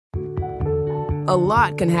A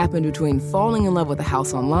lot can happen between falling in love with a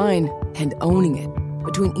house online and owning it,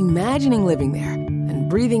 between imagining living there and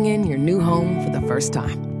breathing in your new home for the first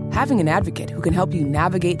time. Having an advocate who can help you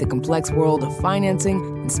navigate the complex world of financing,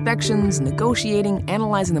 inspections, negotiating,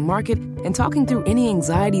 analyzing the market, and talking through any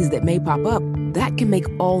anxieties that may pop up, that can make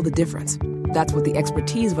all the difference. That's what the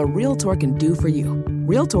expertise of a Realtor can do for you.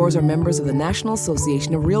 Realtors are members of the National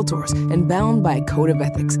Association of Realtors and bound by a code of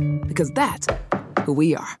ethics, because that's who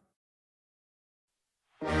we are.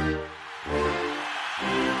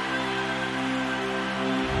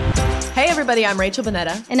 Hey everybody, I'm Rachel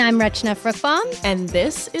Bonnetta. And I'm Rachna Fruchbom. And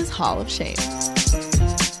this is Hall of Shame.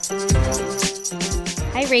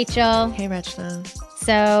 Hi Rachel. Hey Rachna.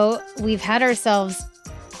 So we've had ourselves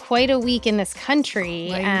quite a week in this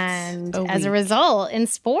country and as a result in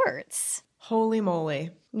sports. Holy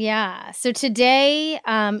moly. Yeah. So today,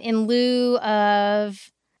 in lieu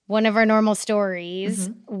of one of our normal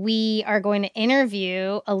stories, we are going to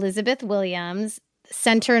interview Elizabeth Williams,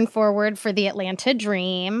 center and forward for the Atlanta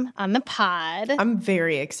Dream, on the pod. I'm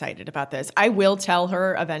very excited about this. I will tell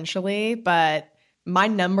her eventually, but my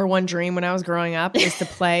number one dream when I was growing up is to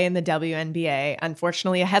play in the WNBA.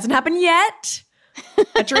 Unfortunately, it hasn't happened yet.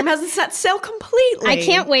 That dream hasn't set sail completely. I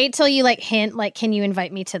can't wait till you hint, can you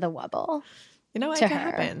invite me to the Wubble? You know, it could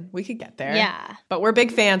happen. We could get there. Yeah. But we're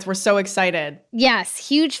big fans. We're so excited. Yes,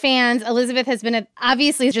 huge fans. Elizabeth has been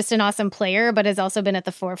obviously just an awesome player, but has also been at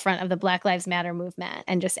the forefront of the Black Lives Matter movement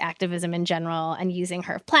and just activism in general, and using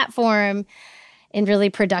her platform in really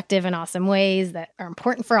productive and awesome ways that are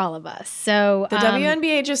important for all of us. So the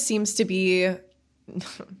WNBA just seems to be,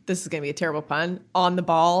 this is going to be a terrible pun, on the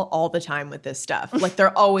ball all the time with this stuff.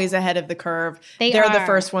 They're always ahead of the curve. They're the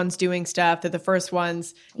first ones doing stuff. They're the first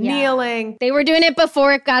ones kneeling. They were doing it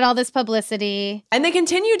before it got all this publicity. And they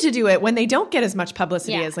continue to do it when they don't get as much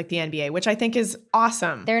publicity as the NBA, which I think is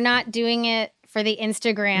awesome. They're not doing it for the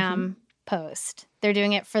Instagram post. They're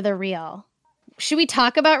doing it for the real. Should we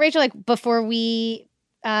talk about, Rachel, before we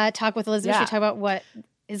talk with Elizabeth, should we talk about what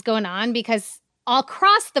is going on? Because all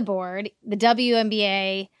across the board, the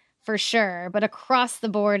WNBA for sure, but across the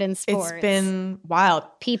board in sports, it's been wild.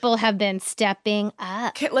 People have been stepping up.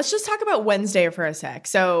 Okay, let's just talk about Wednesday for a sec.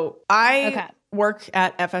 So I work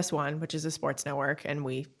at FS1, which is a sports network, and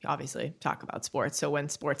we obviously talk about sports. So when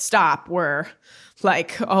sports stop, we're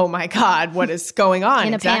like, oh my God, what is going on?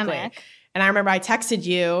 In a panic. And I remember I texted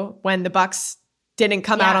you when the Bucks didn't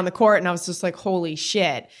come out on the court, and I was just like, holy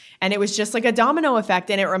shit. And it was just like a domino effect.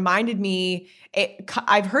 And it reminded me,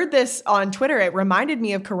 I've heard this on Twitter, it reminded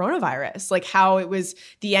me of coronavirus, how it was,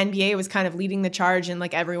 the NBA was kind of leading the charge and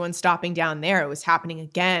everyone stopping down there. It was happening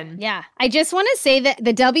again. Yeah. I just want to say that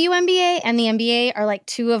the WNBA and the NBA are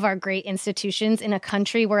two of our great institutions in a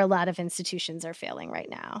country where a lot of institutions are failing right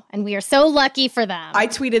now. And we are so lucky for them. I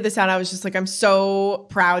tweeted this out. I was just I'm so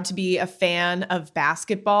proud to be a fan of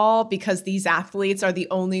basketball because these athletes are the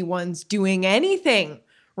only ones doing anything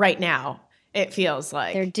right now. It feels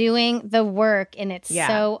like they're doing the work, and it's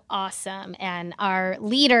so awesome. And our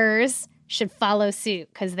leaders should follow suit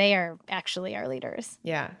because they are actually our leaders.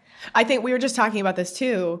 Yeah. I think we were just talking about this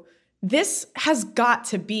too. This has got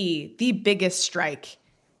to be the biggest strike,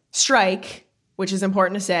 which is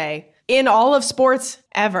important to say, in all of sports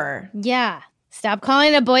ever. Yeah. Stop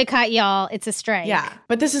calling it a boycott, y'all. It's a strike. Yeah,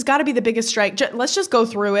 but this has got to be the biggest strike. Let's just go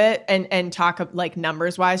through it and talk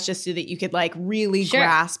numbers wise, just so that you could really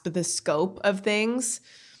grasp the scope of things.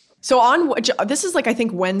 So this is I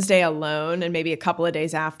think Wednesday alone, and maybe a couple of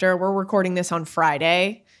days after. We're recording this on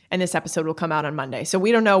Friday, and this episode will come out on Monday. So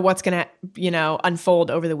we don't know what's going to unfold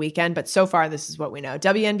over the weekend, but so far this is what we know.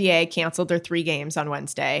 WNBA canceled their 3 games on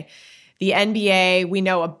Wednesday. The NBA, we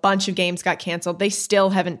know a bunch of games got canceled. They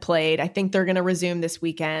still haven't played. I think they're going to resume this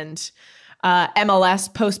weekend.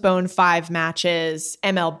 MLS postponed 5 matches.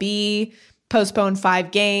 MLB postponed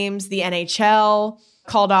 5 games. The NHL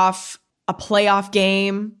called off a playoff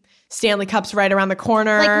game. Stanley Cup's right around the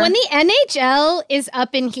corner. When the NHL is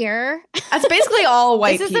up in here. That's basically all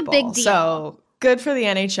white people. This is a big deal. So good for the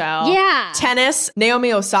NHL. Yeah. Tennis,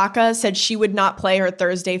 Naomi Osaka said she would not play her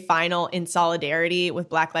Thursday final in solidarity with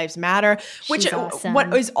Black Lives Matter. Which She's awesome.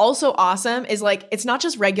 What is also awesome is it's not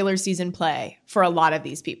just regular season play for a lot of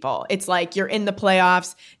these people. It's you're in the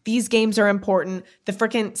playoffs. These games are important. The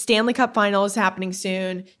freaking Stanley Cup final is happening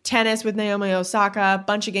soon. Tennis with Naomi Osaka. A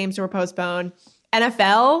bunch of games were postponed.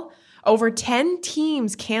 NFL, over 10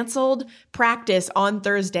 teams canceled practice on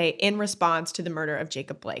Thursday in response to the murder of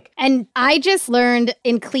Jacob Blake. And I just learned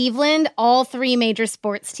in Cleveland, all 3 major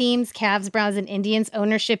sports teams, Cavs, Browns, and Indians,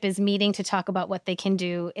 ownership is meeting to talk about what they can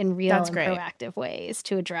do in real and proactive ways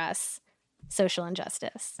to address social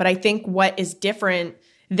injustice. But I think what is different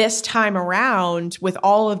this time around with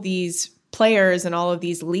all of these players and all of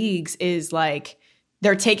these leagues is like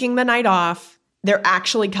they're taking the night off. They're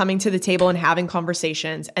actually coming to the table and having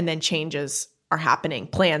conversations, and then changes are happening.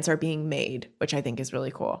 Plans are being made, which I think is really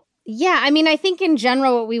cool. Yeah, I mean, I think in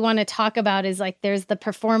general what we want to talk about is like there's the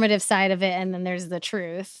performative side of it and then there's the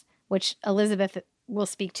truth, which Elizabeth will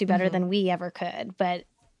speak to better than we ever could. But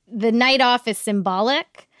the night off is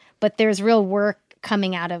symbolic, but there's real work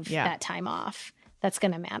coming out of that time off that's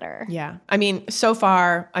going to matter. Yeah. I mean, so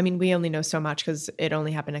far, we only know so much because it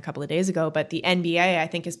only happened a couple of days ago, but the NBA, I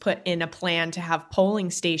think, has put in a plan to have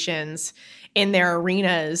polling stations in their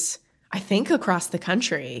arenas, I think, across the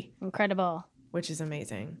country. Incredible. Which is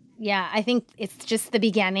amazing. Yeah, I think it's just the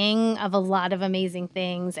beginning of a lot of amazing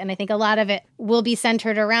things. And I think a lot of it will be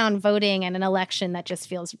centered around voting and an election that just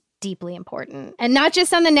feels deeply important. And not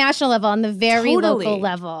just on the national level, on the very local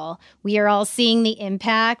level. We are all seeing the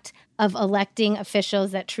impact of electing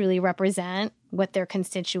officials that truly represent what their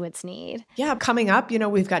constituents need. Yeah, coming up,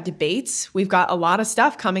 we've got debates. We've got a lot of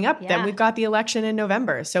stuff coming up. Yeah. Then we've got the election in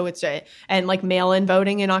November. So it's and like mail-in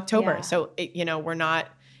voting in October. Yeah. So, we're not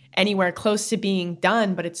anywhere close to being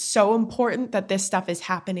done, but it's so important that this stuff is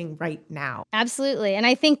happening right now. Absolutely. And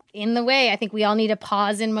I think I think we all need to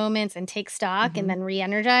pause in moments and take stock and then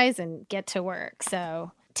re-energize and get to work.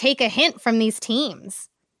 So take a hint from these teams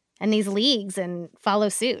and these leagues and follow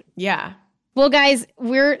suit. Yeah. Well, guys,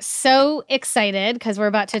 we're so excited because we're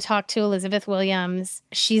about to talk to Elizabeth Williams.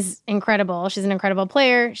 She's incredible. She's an incredible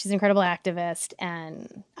player. She's an incredible activist.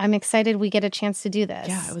 And I'm excited we get a chance to do this.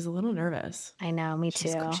 Yeah, I was a little nervous. I know, me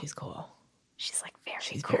too. She's cool. She's like very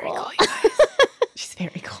She's cool. very cool, you guys. She's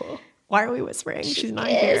very cool. Why are we whispering? She's not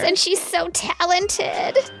here. And she's so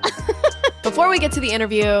talented. Before we get to the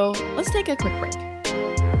interview, let's take a quick break.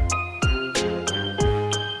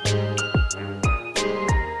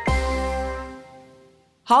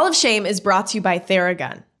 Hall of Shame is brought to you by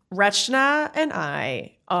Theragun. Rachna and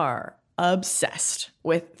I are obsessed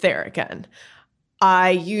with Theragun.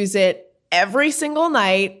 I use it every single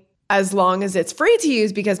night as long as it's free to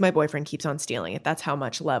use because my boyfriend keeps on stealing it. That's how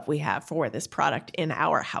much love we have for this product in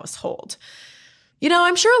our household.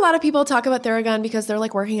 I'm sure a lot of people talk about Theragun because they're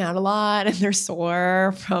like working out a lot and they're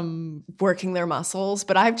sore from working their muscles,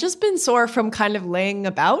 but I've just been sore from kind of laying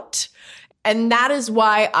about. And that is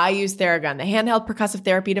why I use Theragun, the handheld percussive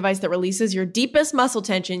therapy device that releases your deepest muscle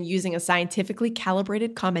tension using a scientifically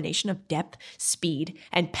calibrated combination of depth, speed,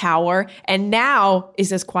 and power, and now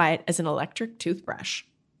is as quiet as an electric toothbrush.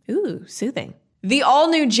 Ooh, soothing. The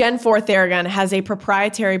all-new Gen 4 Theragun has a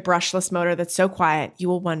proprietary brushless motor that's so quiet you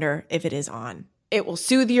will wonder if it is on. It will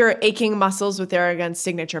soothe your aching muscles with Theragun's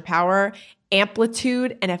signature power,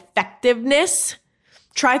 amplitude, and effectiveness.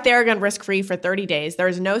 Try Theragun risk-free for 30 days. There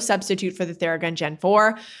is no substitute for the Theragun Gen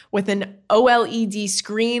 4. With an OLED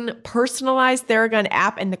screen, personalized Theragun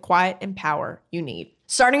app, and the quiet and power you need.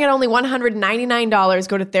 Starting at only $199,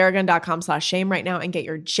 go to Theragun.com/shame right now and get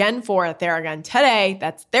your Gen 4 Theragun today.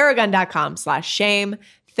 That's Theragun.com/shame.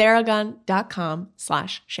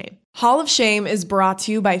 Theragun.com/shame. Hall of Shame is brought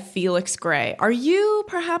to you by Felix Gray. Are you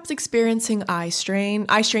perhaps experiencing eye strain?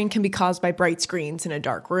 Eye strain can be caused by bright screens in a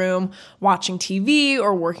dark room, watching TV,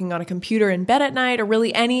 or working on a computer in bed at night, or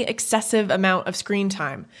really any excessive amount of screen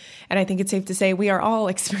time. And I think it's safe to say we are all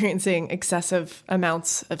experiencing excessive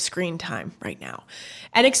amounts of screen time right now.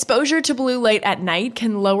 And exposure to blue light at night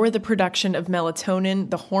can lower the production of melatonin,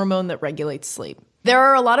 the hormone that regulates sleep. There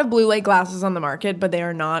are a lot of blue light glasses on the market, but they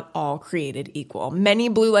are not all created equal. Many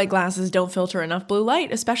blue light glasses don't filter enough blue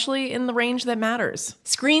light, especially in the range that matters.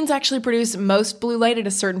 Screens actually produce most blue light at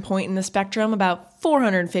a certain point in the spectrum, about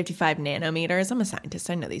 455 nanometers. I'm a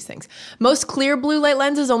scientist, I know these things. Most clear blue light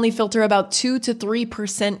lenses only filter about 2 to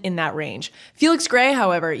 3% in that range. Felix Gray,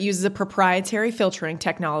 however, uses a proprietary filtering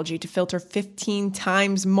technology to filter 15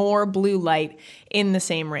 times more blue light in the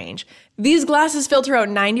same range. These glasses filter out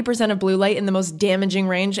 90% of blue light in the most damaging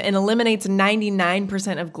range and eliminates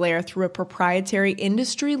 99% of glare through a proprietary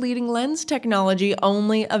industry-leading lens technology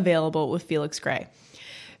only available with Felix Gray.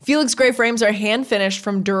 Felix Gray frames are hand-finished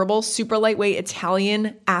from durable, super lightweight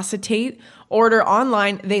Italian acetate. Order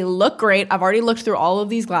online. They look great. I've already looked through all of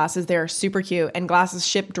these glasses. They are super cute, and glasses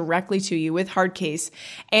ship directly to you with hard case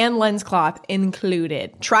and lens cloth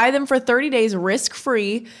included. Try them for 30 days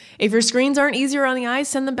risk-free. If your screens aren't easier on the eyes,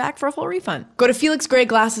 send them back for a full refund. Go to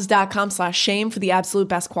FelixGrayGlasses.com/shame for the absolute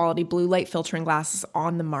best quality blue light filtering glasses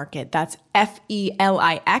on the market. That's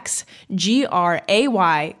FelixGray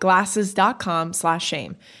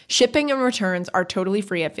Glasses.com/shame. Shipping and returns are totally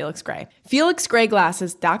free at Felix Gray.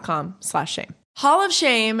 FelixGrayGlasses.com/shame. Hall of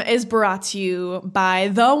Shame is brought to you by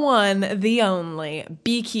the one, the only,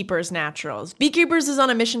 Beekeepers Naturals. Beekeepers is on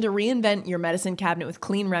a mission to reinvent your medicine cabinet with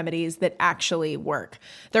clean remedies that actually work.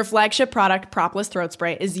 Their flagship product, Propolis Throat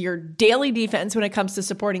Spray, is your daily defense when it comes to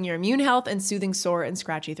supporting your immune health and soothing sore and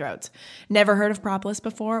scratchy throats. Never heard of Propolis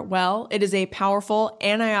before? Well, it is a powerful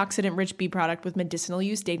antioxidant-rich bee product with medicinal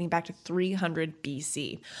use dating back to 300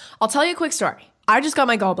 BC. I'll tell you a quick story. I just got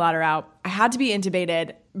my gallbladder out. I had to be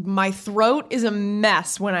intubated. My throat is a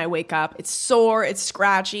mess when I wake up. It's sore, it's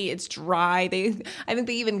scratchy, it's dry. I think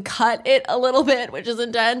they even cut it a little bit, which is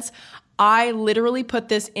intense. I literally put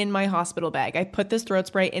this in my hospital bag. I put this throat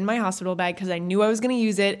spray in my hospital bag because I knew I was going to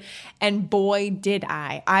use it. And boy, did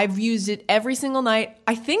I. I've used it every single night.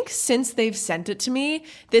 I think since they've sent it to me,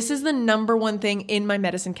 this is the number one thing in my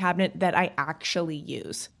medicine cabinet that I actually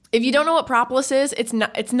use. If you don't know what propolis is,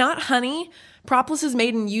 it's not honey. Propolis is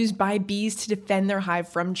made and used by bees to defend their hive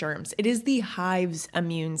from germs. It is the hive's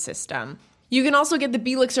immune system. You can also get the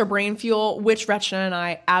Belixir Brain Fuel, which Rachna and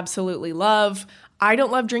I absolutely love. I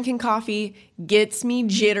don't love drinking coffee, gets me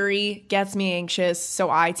jittery, gets me anxious,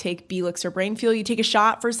 so I take Belixir Brain Fuel. You take a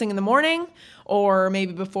shot first thing in the morning or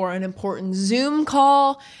maybe before an important Zoom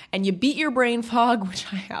call, and you beat your brain fog, which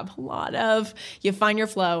I have a lot of. You find your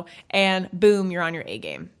flow, and boom, you're on your A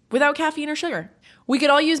game without caffeine or sugar. We could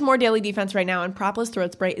all use more daily defense right now, and Propolis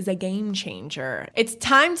Throat Spray is a game changer. It's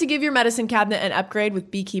time to give your medicine cabinet an upgrade with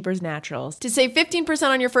Beekeepers Naturals. To save 15%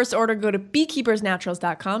 on your first order, go to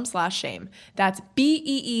beekeepersnaturals.com/shame. That's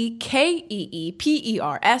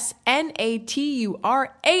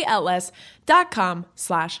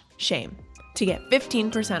Beekeepersnaturals.com/shame to get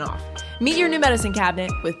 15% off. Meet your new medicine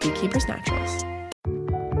cabinet with Beekeepers Naturals.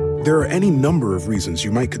 There are any number of reasons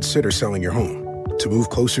you might consider selling your home. To move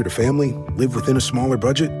closer to family, live within a smaller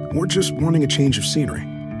budget, or just wanting a change of scenery.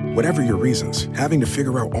 Whatever your reasons, having to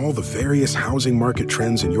figure out all the various housing market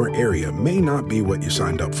trends in your area may not be what you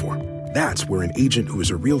signed up for. That's where an agent who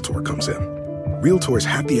is a Realtor comes in. Realtors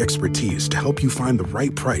have the expertise to help you find the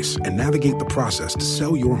right price and navigate the process to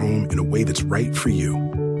sell your home in a way that's right for you.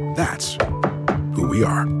 That's who we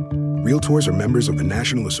are. Realtors are members of the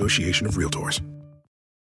National Association of Realtors.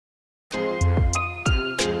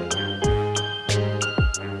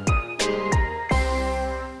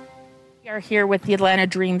 Are here with the Atlanta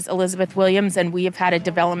Dream's Elizabeth Williams, and we have had a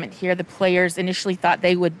development here. The players initially thought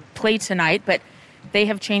they would play tonight, but they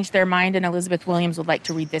have changed their mind, and Elizabeth Williams would like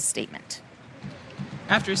to read this statement.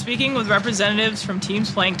 After speaking with representatives from teams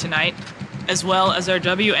playing tonight, as well as our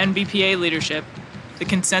WNBPA leadership, the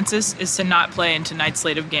consensus is to not play in tonight's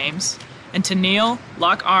slate of games, and to kneel,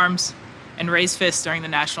 lock arms, and raise fists during the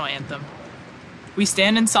national anthem. We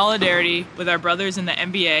stand in solidarity with our brothers in the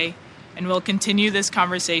NBA, and will continue this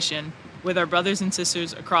conversation with our brothers and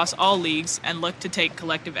sisters across all leagues and look to take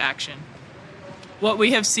collective action. What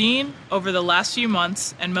we have seen over the last few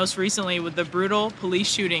months, and most recently with the brutal police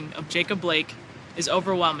shooting of Jacob Blake, is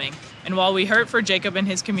overwhelming. And while we hurt for Jacob and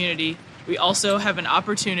his community, we also have an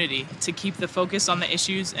opportunity to keep the focus on the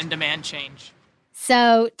issues and demand change.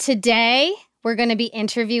 So today, we're going to be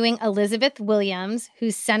interviewing Elizabeth Williams,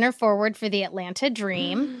 who's center forward for the Atlanta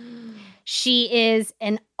Dream. She is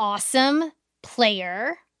an awesome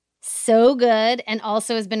player, so good, and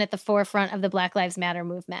also has been at the forefront of the Black Lives Matter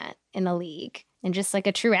movement in the league, and just like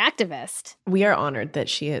a true activist. We are honored that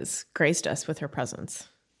she has graced us with her presence.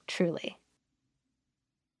 Truly.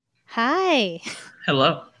 Hi.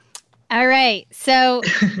 Hello. All right. So,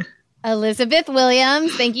 Elizabeth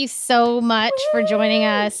Williams, thank you so much for joining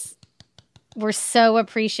us. We're so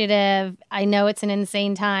appreciative. I know it's an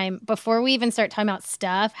insane time. Before we even start talking about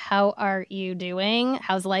stuff, how are you doing?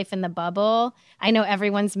 How's life in the bubble? I know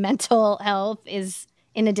everyone's mental health is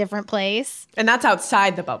in a different place. And that's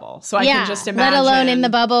outside the bubble. So I can just imagine. Let alone in the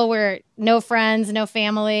bubble where no friends, no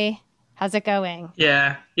family. How's it going?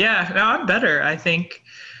 Yeah, no, I'm better. I think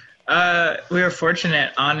we were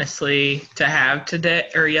fortunate, honestly, to have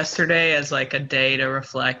yesterday as like a day to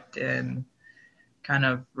reflect and kind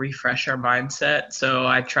of refresh our mindset. So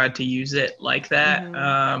I tried to use it like that.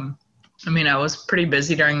 Mm-hmm. I was pretty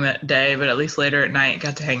busy during that day, but at least later at night,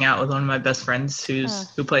 got to hang out with one of my best friends who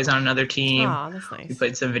plays on another team. Oh, that's nice. We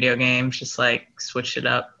played some video games, just like switched it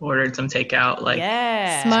up, ordered some takeout.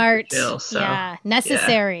 Smart. So,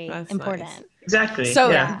 necessary. Yeah. Important. Nice. Exactly.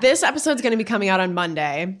 So this episode's going to be coming out on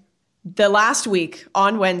Monday. The last week,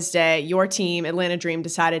 on Wednesday, your team, Atlanta Dream,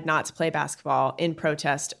 decided not to play basketball in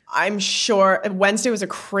protest. I'm sure Wednesday was a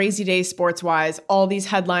crazy day sports-wise. All these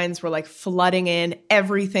headlines were like flooding in.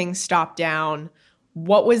 Everything stopped down.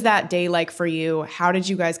 What was that day like for you? How did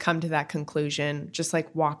you guys come to that conclusion? Just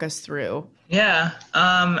like walk us through. Yeah.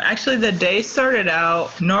 Actually, the day started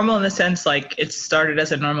out normal in the sense like it started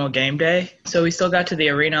as a normal game day. So we still got to the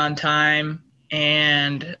arena on time.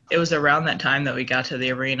 And it was around that time that we got to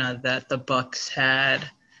the arena that the Bucks had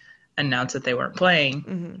announced that they weren't playing.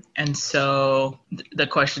 Mm-hmm. And so the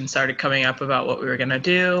question started coming up about what we were going to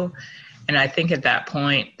do. And I think at that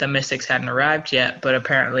point, the Mystics hadn't arrived yet, but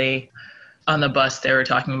apparently on the bus, they were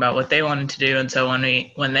talking about what they wanted to do. And so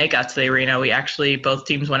when they got to the arena, we actually, both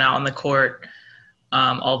teams went out on the court,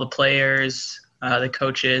 all the players, the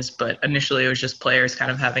coaches, but initially it was just players kind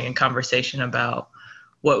of having a conversation about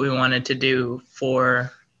what we wanted to do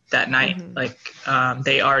for that night. Mm-hmm. Like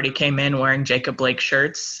they already came in wearing Jacob Blake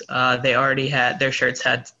shirts. They already had, their shirts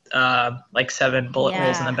had like 7 bullet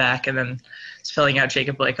holes in the back and then spelling out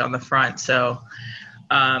Jacob Blake on the front. So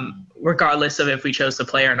regardless of if we chose to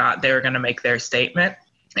play or not, they were going to make their statement.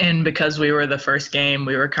 And because we were the first game,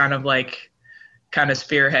 we were kind of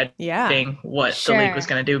spearheading what the league was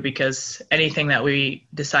going to do, because anything that we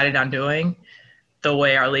decided on doing, the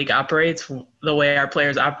way our league operates, the way our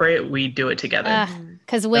players operate, we do it together.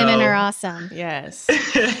 Because women are awesome. Yes.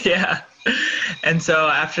 Yeah. And so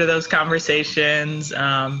after those conversations,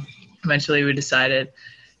 eventually we decided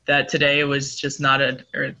that today was just not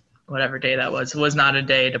or whatever day that was not a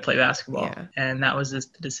day to play basketball. Yeah. And that was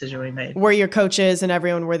just the decision we made. Were your coaches and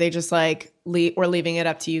everyone, were they just like, we're leaving it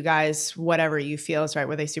up to you guys, whatever you feel is right?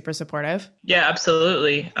 Were they super supportive? Yeah,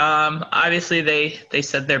 absolutely. Obviously they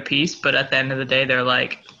said their piece, but at the end of the day, they're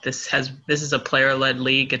like, this is a player-led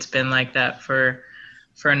league. It's been like that for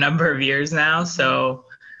a number of years now. So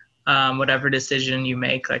whatever decision you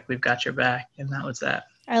make, like, we've got your back. And that was that.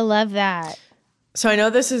 I love that. So I know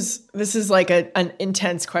this is like an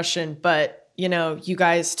intense question, but you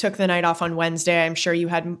guys took the night off on Wednesday. I'm sure you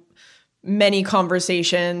had many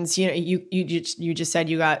conversations. You just said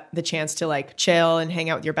you got the chance to like chill and hang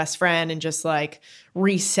out with your best friend and just like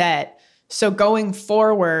reset. So going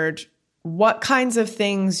forward, what kinds of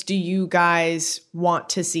things do you guys want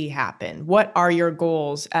to see happen? What are your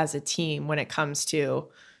goals as a team when it comes to,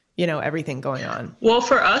 everything going on? Well,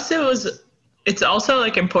 for us, it's also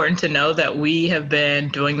like important to know that we have been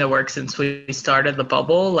doing the work since we started the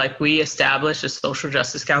bubble. Like, we established a social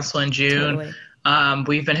justice council in June. Totally.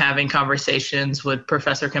 We've been having conversations with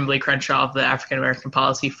Professor Kimberly Crenshaw of the African American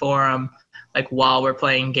Policy Forum, like, while we're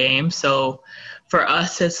playing games. So for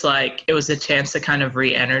us, it's like, it was a chance to kind of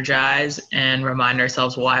re-energize and remind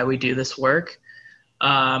ourselves why we do this work.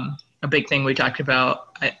 A big thing we talked about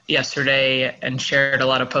yesterday and shared a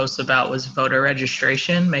lot of posts about was voter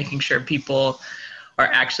registration, making sure people are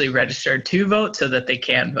actually registered to vote so that they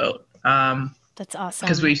can vote. That's awesome.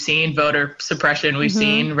 Because we've seen voter suppression. We've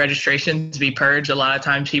seen registrations be purged. A lot of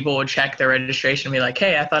times people would check their registration and be like,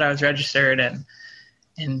 hey, I thought I was registered.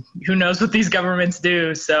 And who knows what these governments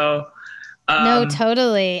do. So no,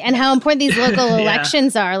 totally. And how important these local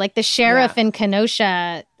elections are. Like the sheriff in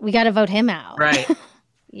Kenosha, we got to vote him out. Right.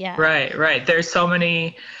 Yeah. Right. There's so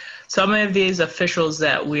many of these officials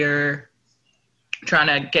that we're trying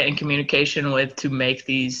to get in communication with to make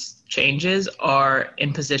these changes are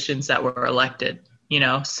in positions that were elected,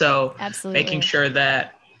 so absolutely. Making sure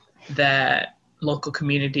that local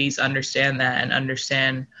communities understand that and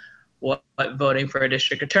understand what voting for a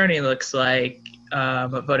district attorney looks like,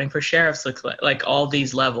 what voting for sheriffs looks like all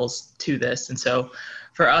these levels to this. And so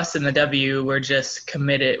for us in the W, we're just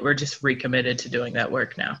recommitted to doing that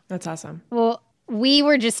work now. That's awesome. Well, we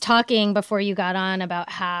were just talking before you got on about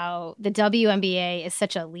how the WNBA is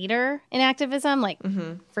such a leader in activism, like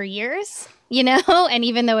for years, and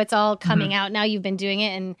even though it's all coming out now, you've been doing it.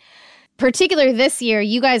 And particularly this year,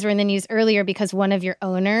 you guys were in the news earlier because one of your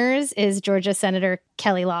owners is Georgia Senator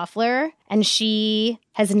Kelly Loeffler, and she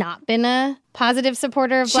has not been a positive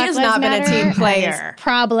supporter of Black Lives Matter. She has not been a team player.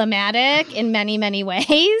 Problematic in many, many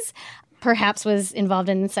ways. Perhaps was involved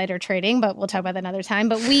in insider trading, but we'll talk about that another time.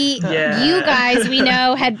 But you guys, we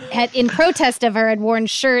know, had in protest of her, had worn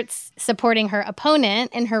shirts supporting her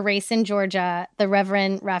opponent in her race in Georgia, the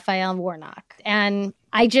Reverend Raphael Warnock. And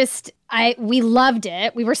we loved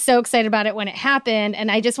it. We were so excited about it when it happened.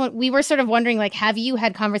 And we were sort of wondering, like, have you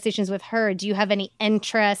had conversations with her? Do you have any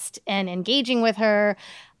interest in engaging with her?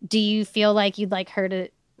 Do you feel like you'd like her to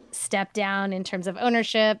step down in terms of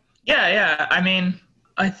ownership? Yeah. I mean,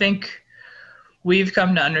 I think we've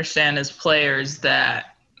come to understand as players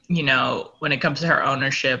that, when it comes to her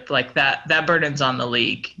ownership, like that burden's on the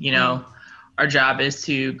league. Our job is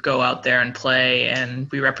to go out there and play,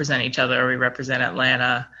 and we represent each other. We represent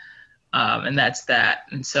Atlanta, and that's that.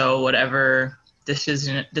 And so whatever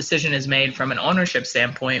decision is made from an ownership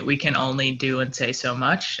standpoint, we can only do and say so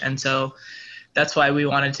much. And so that's why we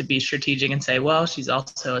wanted to be strategic and say, well, she's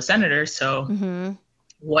also a senator. So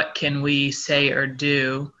what can we say or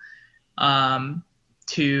do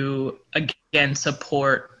to, again,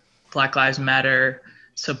 support Black Lives Matter,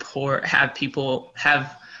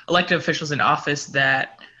 have elected officials in office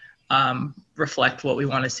that reflect what we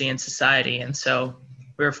want to see in society. And so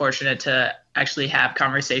we were fortunate to actually have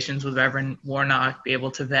conversations with Reverend Warnock, be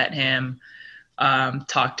able to vet him,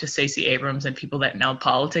 talk to Stacey Abrams and people that know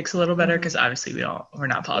politics a little better, because obviously we're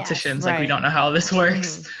not politicians. Yes, right. We don't know how this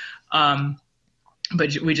works.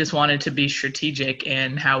 But we just wanted to be strategic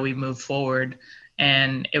in how we move forward.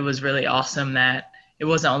 And it was really awesome that it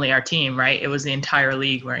wasn't only our team, right? It was the entire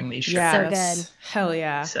league wearing these shirts. Yeah, so good. Hell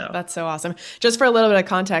yeah. So that's so awesome. Just for a little bit of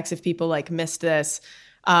context, if people missed this,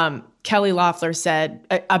 Kelly Loeffler said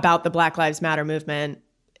about the Black Lives Matter movement,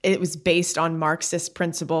 it was based on Marxist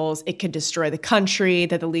principles. It could destroy the country,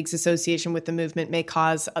 that the league's association with the movement may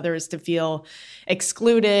cause others to feel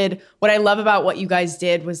excluded. What I love about what you guys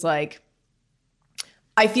did was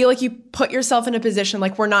I feel like you put yourself in a position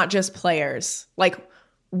we're not just players.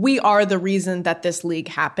 We are the reason that this league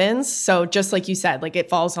happens. So just like you said, it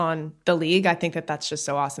falls on the league. I think that that's just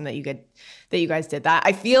so awesome that you guys did that.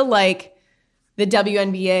 I feel like the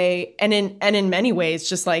WNBA and in many ways,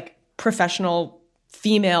 just professional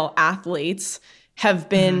female athletes have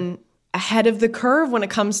been ahead of the curve when it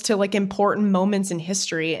comes to important moments in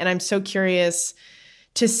history. And I'm so curious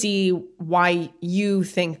to see why you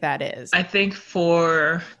think that is. I think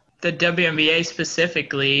for the WNBA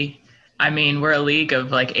specifically, we're a league of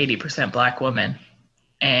 80% Black women.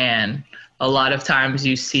 And a lot of times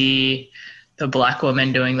you see the Black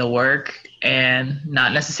woman doing the work and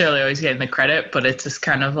not necessarily always getting the credit, but it's just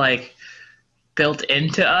kind of built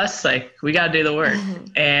into us. We got to do the work.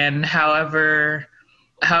 And however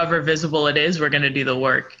visible it is, we're going to do the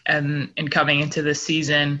work. And in coming into this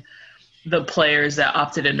season, the players that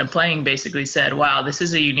opted into playing basically said, wow, this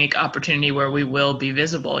is a unique opportunity where we will be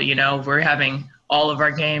visible. We're having all of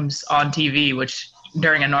our games on TV, which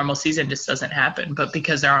during a normal season just doesn't happen. But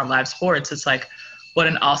because they're on live sports, it's what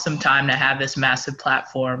an awesome time to have this massive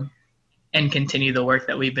platform and continue the work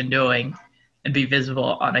that we've been doing and be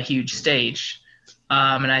visible on a huge stage.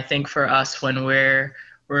 And I think for us, when we're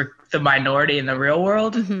the minority in the real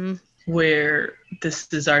world, where this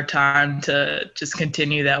is our time to just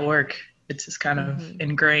continue that work. It's just kind of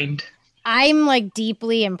ingrained. I'm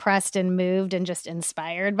deeply impressed and moved and just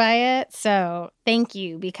inspired by it. So thank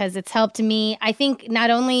you, because it's helped me. I think not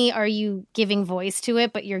only are you giving voice to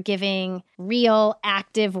it, but you're giving real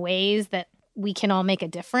active ways that we can all make a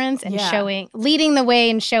difference and leading the way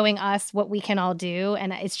and showing us what we can all do.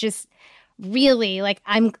 And it's just really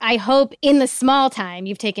I hope in the small time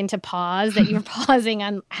you've taken to pause that you're pausing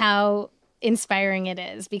on how inspiring it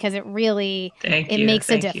is, because it really makes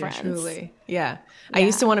a difference. Truly. Yeah. I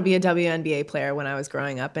used to want to be a WNBA player when I was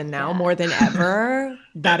growing up, and now more than ever,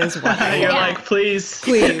 that is what I You're please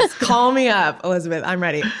call me up, Elizabeth. I'm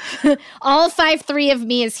ready. All 5'3" of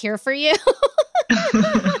me is here for you.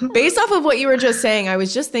 Based off of what you were just saying, I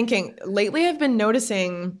was just thinking lately I've been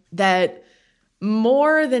noticing that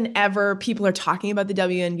more than ever, people are talking about the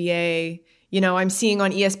WNBA. I'm seeing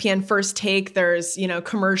on ESPN First Take, there's,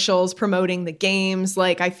 commercials promoting the games.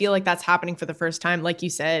 I feel like that's happening for the first time, like you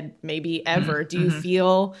said, maybe ever. Do you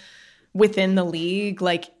feel within the league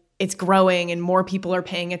it's growing and more people are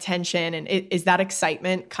paying attention? And is that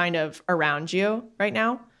excitement kind of around you right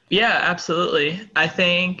now? Yeah, absolutely. I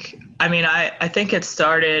think it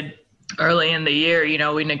started early in the year.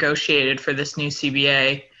 We negotiated for this new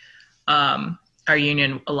CBA, our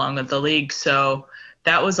union along with the league. So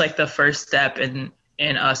that was the first step in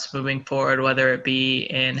us moving forward, whether it be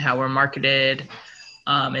in how we're marketed,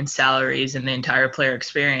 in salaries and the entire player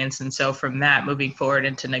experience. And so from that, moving forward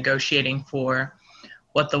into negotiating for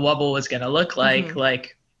what the Wubble was going to look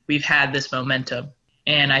like, we've had this momentum.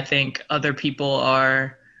 And I think other people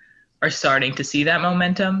are starting to see that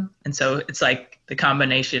momentum. And so it's the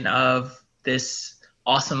combination of this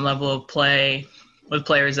awesome level of play with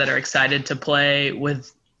players that are excited to play,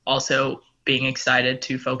 with also being excited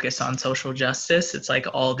to focus on social justice. It's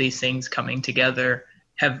all these things coming together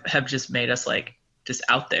have just made us just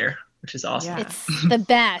out there. which is awesome. Yeah. It's the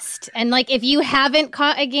best. And like, if you haven't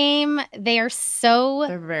caught a game, they're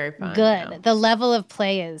very fun, good. Yeah. The level of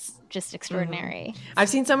play is just extraordinary. Mm-hmm. I've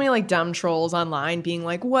seen so many like dumb trolls online being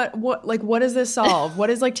like, what does this solve? What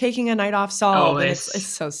is like taking a night off solve? And it's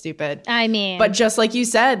so stupid. I mean, but just like you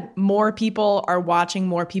said, more people are watching,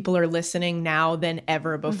 more people are listening now than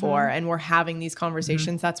ever before. And we're having these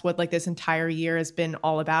conversations. That's what like this entire year has been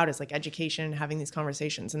all about, is like education and having these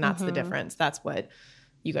conversations. And that's the difference. That's what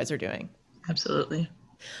you guys are doing. Absolutely.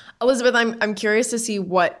 Elizabeth, I'm curious to see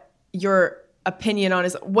what your opinion on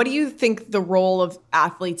is. What do you think the role of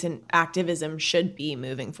athletes in activism should be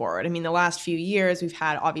moving forward? I mean, the last few years we've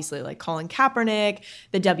had obviously like Colin Kaepernick,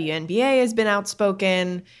 the WNBA has been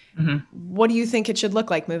outspoken. What do you think it should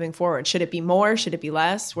look like moving forward? Should it be more? Should it be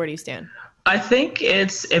less? Where do you stand? I think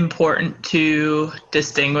it's important to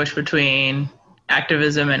distinguish between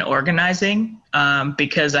activism and organizing,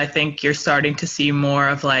 because I think you're starting to see more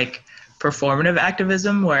of like performative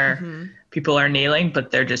activism where people are kneeling,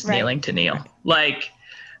 but they're just kneeling to kneel. Like,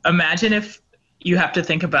 imagine if you have to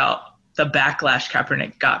think about the backlash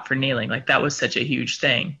Kaepernick got for kneeling. Like, that was such a huge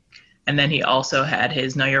thing. And then he also had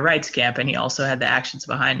his Know Your Rights camp, and he also had the actions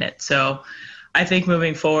behind it. So I think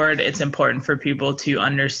moving forward, it's important for people to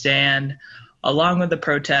understand, along with the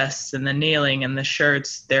protests and the kneeling and the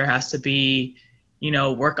shirts, there has to be, you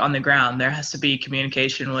know, work on the ground. There has to be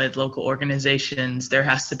communication with local organizations. There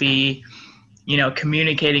has to be, you know,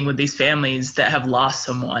 communicating with these families that have lost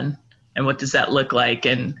someone, and what does that look like,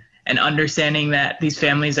 and understanding that these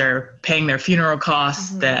families are paying their funeral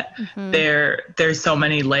costs, that there's so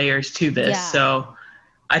many layers to this. Yeah. So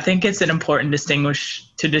I think it's an important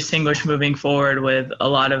to distinguish moving forward with a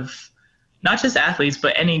lot of, not just athletes,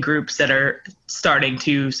 but any groups that are starting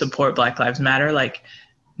to support Black Lives Matter, like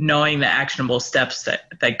knowing the actionable steps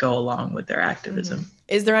that go along with their activism.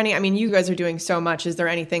 Is there any, I mean, you guys are doing so much. Is there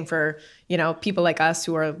anything for, you know, people like us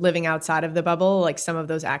who are living outside of the bubble, like some of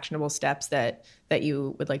those actionable steps that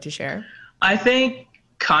you would like to share? I think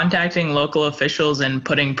contacting local officials and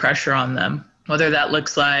putting pressure on them, whether that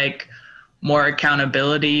looks like more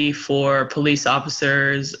accountability for police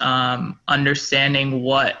officers, understanding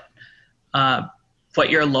what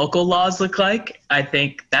your local laws look like. I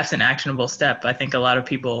think that's an actionable step. I think a lot of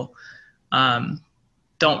people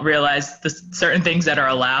don't realize the certain things that are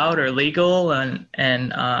allowed or legal, and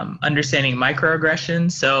understanding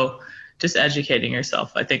microaggressions. So just educating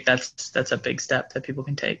yourself. I think that's a big step that people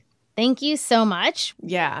can take. Thank you so much.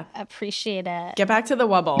 Yeah. Appreciate it. Get back to the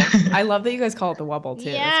Wubble. I love that you guys call it the Wubble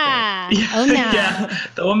too. Yeah. Oh no. Yeah.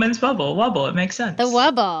 The women's bubble. Wubble. It makes sense. The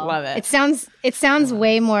Wubble. Love it. It sounds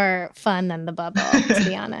way more fun than the bubble, to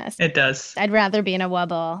be honest. It does. I'd rather be in a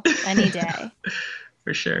Wubble any day.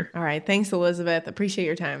 For sure. All right. Thanks, Elizabeth. Appreciate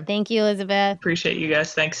your time. Thank you, Elizabeth. Appreciate you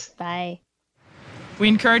guys. Thanks. Bye. We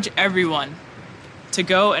encourage everyone to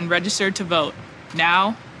go and register to vote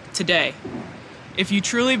now, today. If you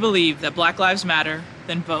truly believe that Black Lives Matter,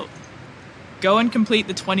 then vote. Go and complete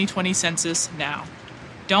the 2020 census now.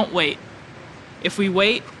 Don't wait. If we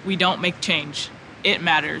wait, we don't make change. It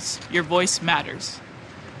matters. Your voice matters.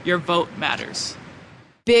 Your vote matters.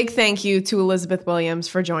 Big thank you to Elizabeth Williams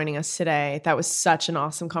for joining us today. That was such an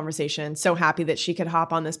awesome conversation. So happy that she could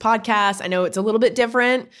hop on this podcast. I know it's a little bit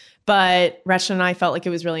different, but Rachel and I felt like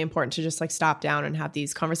it was really important to just like stop down and have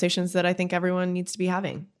these conversations that I think everyone needs to be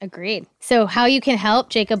having. Agreed. So how you can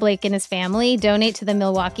help Jacob Blake and his family: donate to the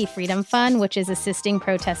Milwaukee Freedom Fund, which is assisting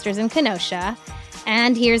protesters in Kenosha.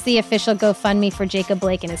 And here's the official GoFundMe for Jacob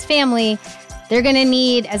Blake and his family. They're going to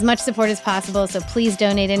need as much support as possible, so please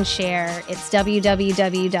donate and share. It's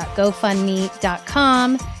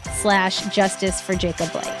www.gofundme.com/justice for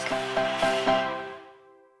Jacob Blake.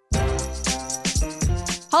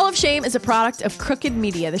 Hall of Shame is a product of Crooked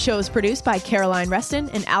Media. The show is produced by Caroline Reston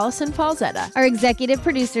and Allison Falzetta. Our executive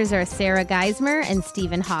producers are Sarah Geismer and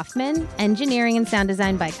Stephen Hoffman. Engineering and sound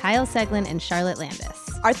design by Kyle Seglin and Charlotte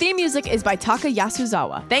Landis. Our theme music is by Taka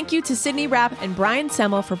Yasuzawa. Thank you to Sydney Rapp and Brian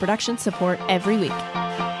Semmel for production support every week.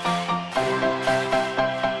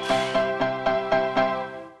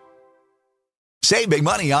 Save big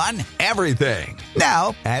money on everything.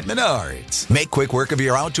 Now at Menards. Make quick work of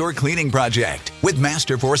your outdoor cleaning project with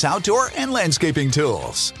Masterforce outdoor and landscaping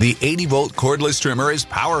tools. The 80-volt cordless trimmer is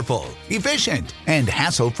powerful, efficient, and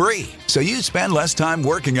hassle-free. So you spend less time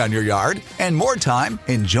working on your yard and more time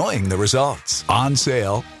enjoying the results. On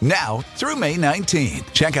sale now through May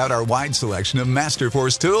 19th. Check out our wide selection of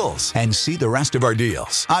Masterforce tools and see the rest of our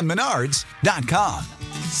deals on Menards.com.